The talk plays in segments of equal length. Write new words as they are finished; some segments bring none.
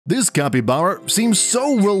This capybara seems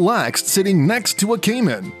so relaxed sitting next to a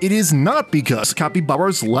caiman. It is not because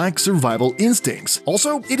capybaras lack survival instincts.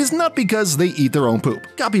 Also, it is not because they eat their own poop.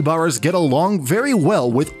 Capybaras get along very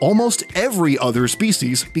well with almost every other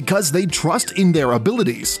species because they trust in their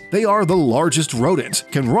abilities. They are the largest rodent,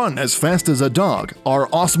 can run as fast as a dog, are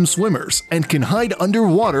awesome swimmers, and can hide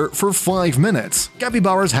underwater for 5 minutes.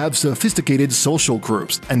 Capybaras have sophisticated social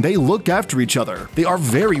groups, and they look after each other. They are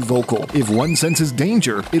very vocal. If one senses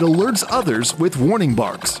danger, it alerts others with warning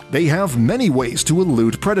barks. They have many ways to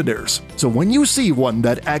elude predators. So when you see one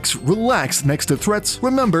that acts relaxed next to threats,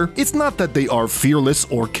 remember, it's not that they are fearless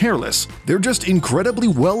or careless. They're just incredibly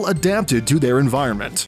well adapted to their environment.